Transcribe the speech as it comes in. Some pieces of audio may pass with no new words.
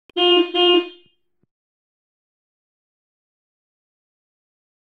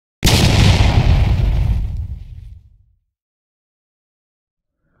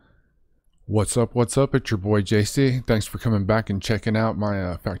What's up, what's up? It's your boy JC. Thanks for coming back and checking out my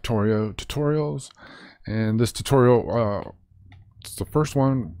Factorio tutorials. And this tutorial, it's the first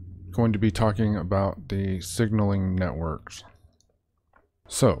one going to be talking about the signaling networks.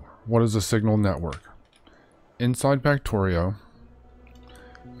 So, what is a signal network? Inside Factorio,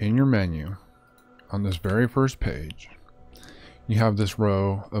 in your menu, on this very first page, you have this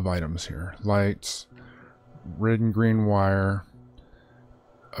row of items here. Lights, red and green wire,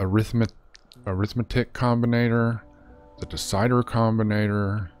 arithmetic combinator, the decider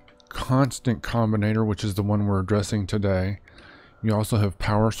combinator, constant combinator, which is the one we're addressing today. You also have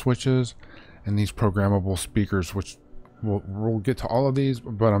power switches and these programmable speakers, which we'll get to all of these,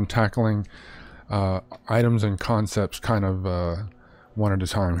 but I'm tackling items and concepts kind of one at a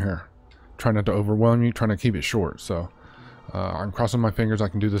time here. Trying not to overwhelm you, trying to keep it short. So I'm crossing my fingers I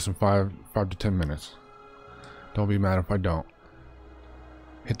can do this in 5 to 10 minutes. Don't be mad if I don't.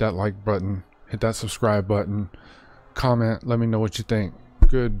 Hit that like button, hit that subscribe button, comment, let me know what you think.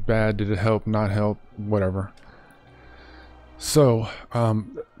 Good, bad, did it help, not help, whatever. So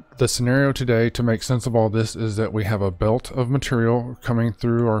the scenario today, to make sense of all this, is that we have a belt of material coming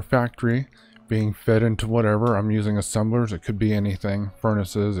through our factory, being fed into whatever. I'm using assemblers. It could be anything,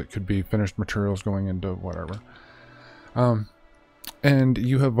 furnaces, it could be finished materials going into whatever. And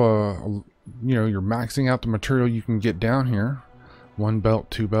you have you're maxing out the material you can get down here. 1 belt,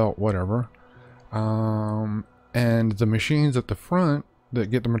 2 belt, whatever. And the machines at the front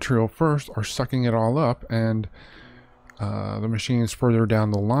that get the material first are sucking it all up, and the machines further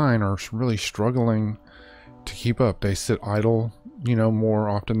down the line are really struggling to keep up. They sit idle, more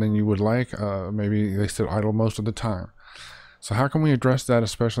often than you would like. Maybe they sit idle most of the time. So how can we address that,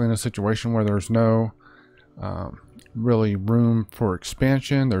 especially in a situation where there's no really room for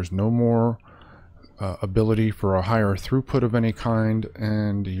expansion? There's no more ability for a higher throughput of any kind,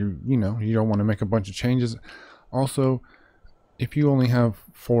 and you don't want to make a bunch of changes. Also, if you only have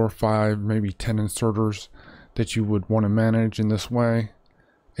 4 or 5, maybe 10 inserters that you would want to manage in this way,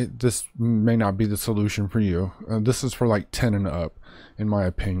 this may not be the solution for you. This is for like 10 and up, in my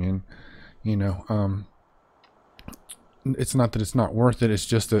opinion. It's not that it's not worth it, it's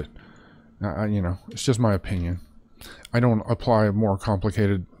just that it's just my opinion. I don't apply more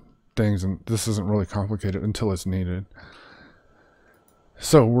complicated things, and this isn't really complicated until it's needed.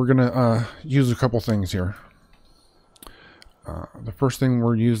 So we're gonna use a couple things here. The first thing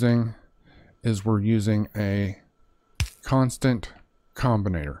we're using a Constant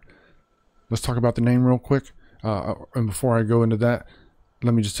Combinator. Let's talk about the name real quick, and before I go into that,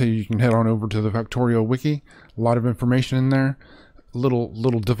 let me just tell you, you can head on over to the Factorio wiki. A lot of information in there, a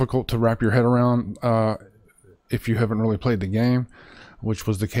little difficult to wrap your head around if you haven't really played the game, which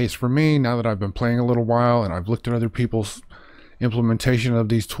was the case for me. Now that I've been playing a little while and I've looked at other people's implementation of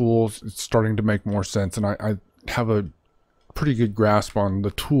these tools, it's starting to make more sense, and I have a pretty good grasp on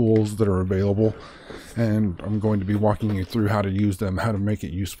the tools that are available, and I'm going to be walking you through how to use them, how to make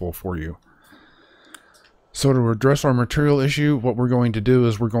it useful for you. So to address our material issue, what we're going to do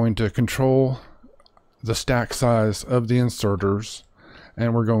is we're going to control the stack size of the inserters,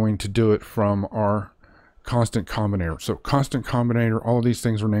 and we're going to do it from our Constant Combinator. So Constant Combinator, all of these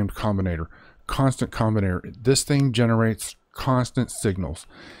things are named Combinator. Constant Combinator, this thing generates constant signals.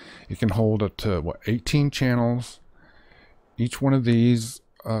 It can hold up to 18 channels. Each one of these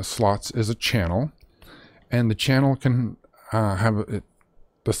slots is a channel, and the channel can the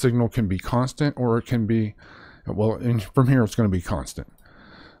signal can be constant, or it can be, from here it's going to be constant.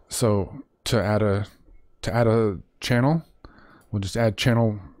 So to add a channel, we'll just add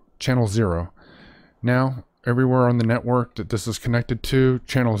channel 0. Now, everywhere on the network that this is connected to,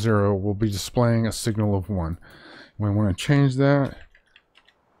 channel 0 will be displaying a signal of 1. We want to change that.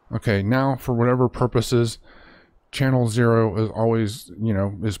 Okay, now for whatever purposes, channel 0 is always,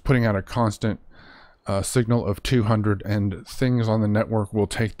 is putting out a constant signal of 200, and things on the network will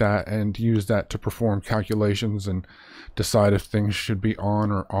take that and use that to perform calculations and decide if things should be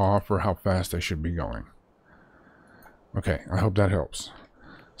on or off, or how fast they should be going. Okay, I hope that helps.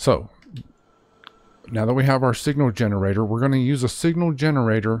 So, now that we have our signal generator, we're going to use a signal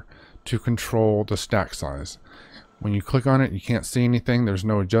generator to control the stack size. When you click on it, you can't see anything. There's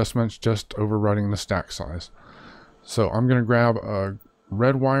no adjustments, just overriding the stack size. So I'm going to grab a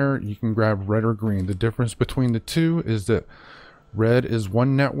red wire. You can grab red or green. The difference between the two is that red is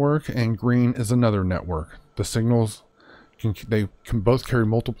one network and green is another network. The signals they can both carry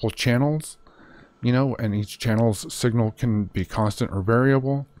multiple channels, and each channel's signal can be constant or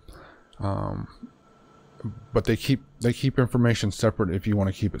variable. but they keep information separate if you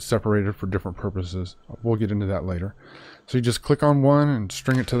want to keep it separated for different purposes. We'll get into that later. So you just click on one and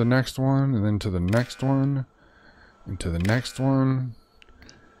string it to the next one, and then to the next one, and to the next one.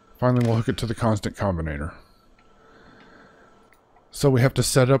 Finally, we'll hook it to the Constant Combinator. So we have to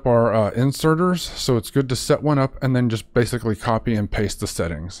set up our inserters, so it's good to set one up and then just basically copy and paste the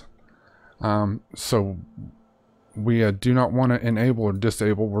settings. So we do not want to enable or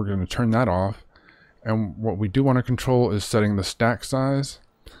disable. We're going to turn that off. And what we do want to control is setting the stack size.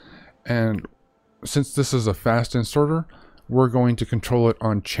 And since this is a fast inserter, we're going to control it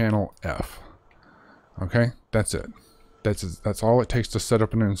on channel F. Okay, that's it. That's all it takes to set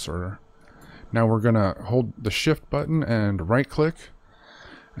up an inserter. Now we're going to hold the shift button and right click,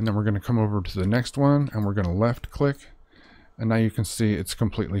 and then we're going to come over to the next one and we're going to left click, and now you can see it's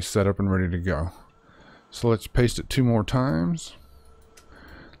completely set up and ready to go. So let's paste it 2 more times.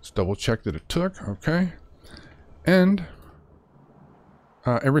 Let's double check that it took. Okay, and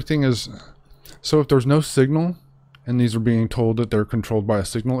everything is, so if there's no signal, and these are being told that they're controlled by a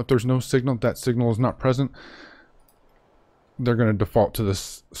signal, if there's no signal, that signal is not present, they're going to default to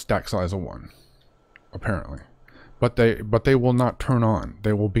this stack size of 1. Apparently, but they will not turn on.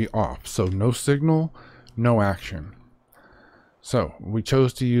 They will be off. So no signal, no action. So we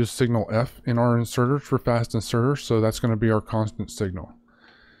chose to use signal F in our inserters for fast inserters, so that's going to be our constant signal.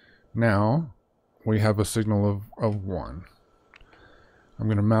 Now we have a signal of 1. I'm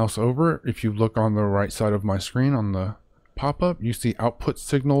going to mouse over it. If you look on the right side of my screen on the pop-up, you see output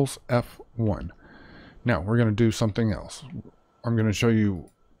signals F1. Now we're going to do something else. I'm going to show you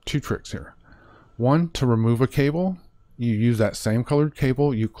 2 tricks here. One, to remove a cable, you use that same colored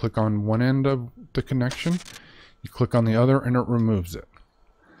cable, you click on one end of the connection, you click on the other, and it removes it.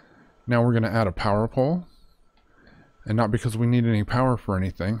 Now we're going to add a power pole, and not because we need any power for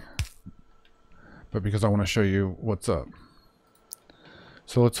anything, but because I want to show you what's up.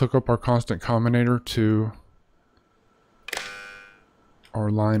 So let's hook up our Constant Combinator to our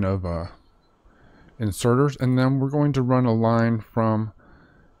line of inserters, and then we're going to run a line from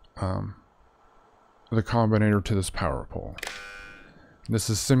the combinator to this power pole. This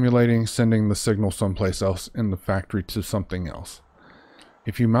is simulating sending the signal someplace else in the factory to something else.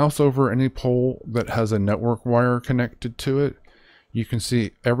 If you mouse over any pole that has a network wire connected to it, you can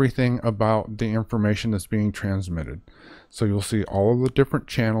see everything about the information that's being transmitted. So you'll see all of the different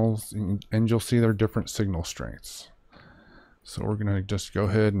channels, and you'll see their different signal strengths. So we're going to just go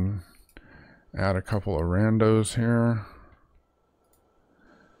ahead and add a couple of randos here.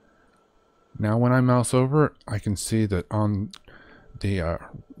 Now when I mouse over it, I can see that on the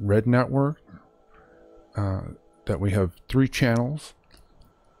red network that we have 3 channels.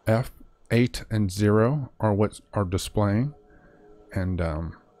 F, 8, and 0 are what are displaying, and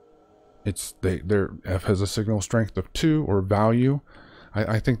F has a signal strength of 2, or value.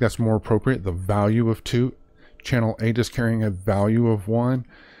 I think that's more appropriate, the value of 2. Channel 8 is carrying a value of 1,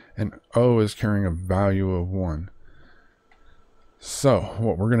 and O is carrying a value of 1. So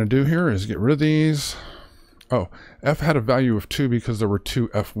what we're going to do here is get rid of these. Oh, F had a value of 2 because there were 2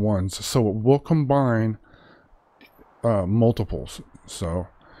 F1s. So we'll combine multiples. So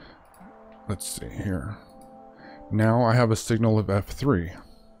let's see here. Now I have a signal of F3.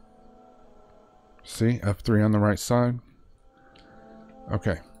 See, F3 on the right side.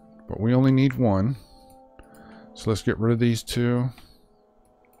 Okay, but we only need 1. So let's get rid of these 2.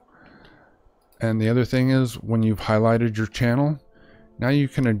 And the other thing is, when you've highlighted your channel, now you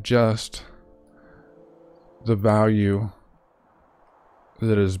can adjust the value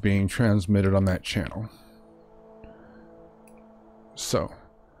that is being transmitted on that channel. So,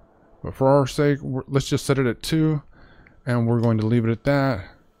 but for our sake, let's just set it at 2, and we're going to leave it at that.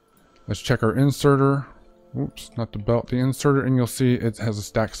 Let's check our inserter. Oops, not the belt, the inserter, and you'll see it has a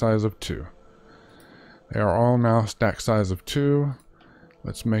stack size of 2. They are all now stack size of 2.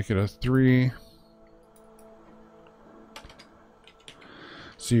 Let's make it a 3.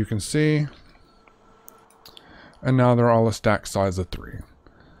 So you can see, and now they're all a stack size of 3.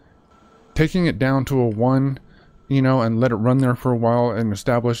 Taking it down to a 1, and let it run there for a while and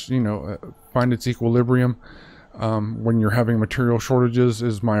establish, find its equilibrium when you're having material shortages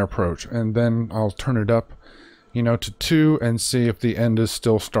is my approach. And then I'll turn it up, to 2 and see if the end is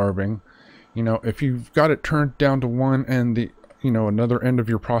still starving. If you've got it turned down to 1 and the, another end of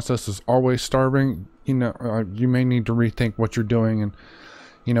your process is always starving, you may need to rethink what you're doing and,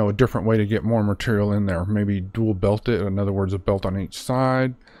 a different way to get more material in there. Maybe dual belt it, in other words, a belt on each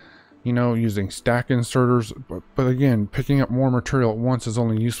side, using stack inserters. But again, picking up more material at once is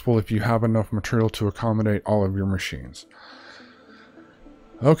only useful if you have enough material to accommodate all of your machines.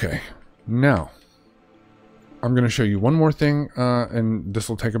 Okay, now I'm going to show you one more thing, and this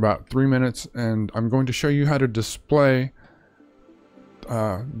will take about 3 minutes, and I'm going to show you how to display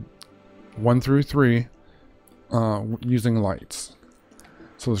 1 through 3 using lights.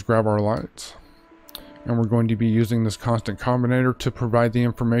 So let's grab our lights, and we're going to be using this Constant Combinator to provide the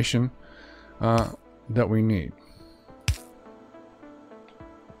information that we need.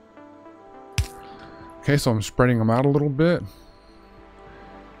 Okay, so I'm spreading them out a little bit.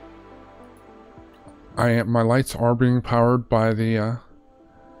 My lights are being powered by the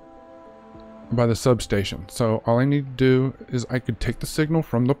substation. So all I need to do is I could take the signal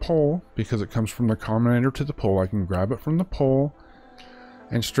from the pole, because it comes from the combinator to the pole. I can grab it from the pole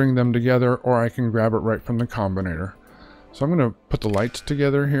and string them together, or I can grab it right from the combinator. So I'm going to put the lights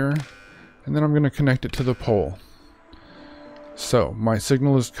together here, and then I'm going to connect it to the pole. So my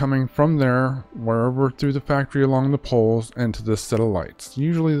signal is coming from there, wherever through the factory along the poles, and to this set of lights.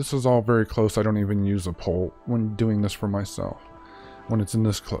 Usually this is all very close. I don't even use a pole when doing this for myself, when it's in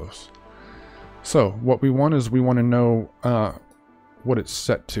this close. So what we want is, we want to know what it's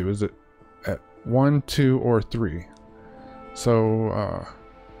set to. Is it at 1, 2, or 3? So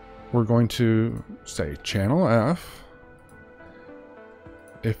we're going to say channel F.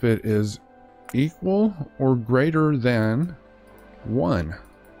 If it is equal or greater than 1.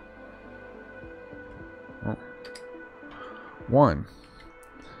 1.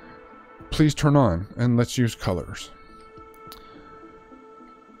 Please turn on, and let's use colors.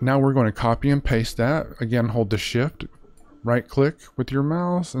 Now we're going to copy and paste that. Again, hold the shift, right click with your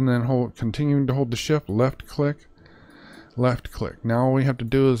mouse, and then continuing to hold the shift, left click, left click. Now all we have to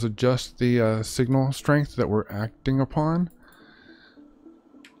do is adjust the signal strength that we're acting upon.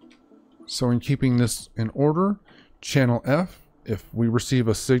 So in keeping this in order, channel F, if we receive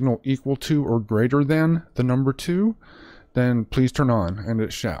a signal equal to or greater than the number 2, then please turn on, and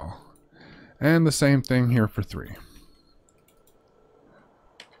it shall. And the same thing here for 3.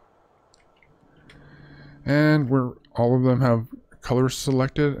 And all of them have colors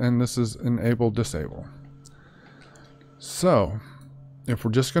selected, and this is enable disable. So if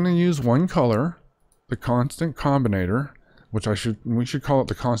we're just going to use one color, the Constant Combinator, which we should call it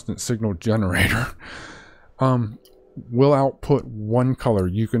the Constant Signal Generator, will output one color.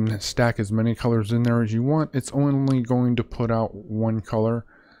 You can stack as many colors in there as you want. It's only going to put out one color.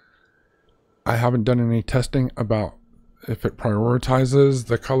 I haven't done any testing about if it prioritizes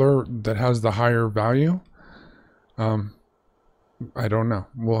the color that has the higher value. I don't know.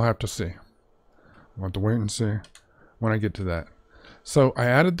 We'll have to see. We'll have to wait and see when I get to that. So I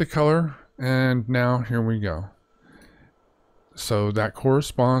added the color, and now here we go. So that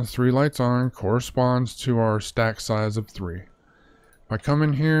corresponds, 3 lights on, corresponds to our stack size of 3. If I come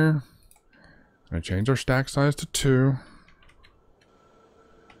in here, I change our stack size to 2.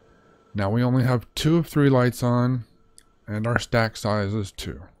 Now we only have 2 of 3 lights on, and our stack size is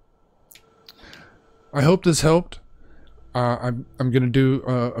 2. I hope this helped. I'm going to do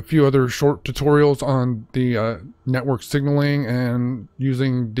a few other short tutorials on the network signaling and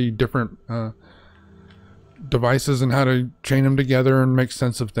using the different devices and how to chain them together and make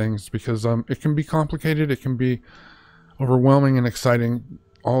sense of things, because it can be complicated, it can be overwhelming and exciting,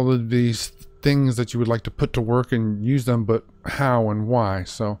 all of these things that you would like to put to work and use them, but how and why.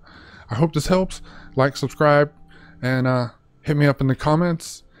 So I hope this helps. Like, subscribe, and hit me up in the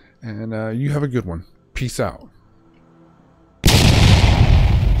comments, and you have a good one. Peace out.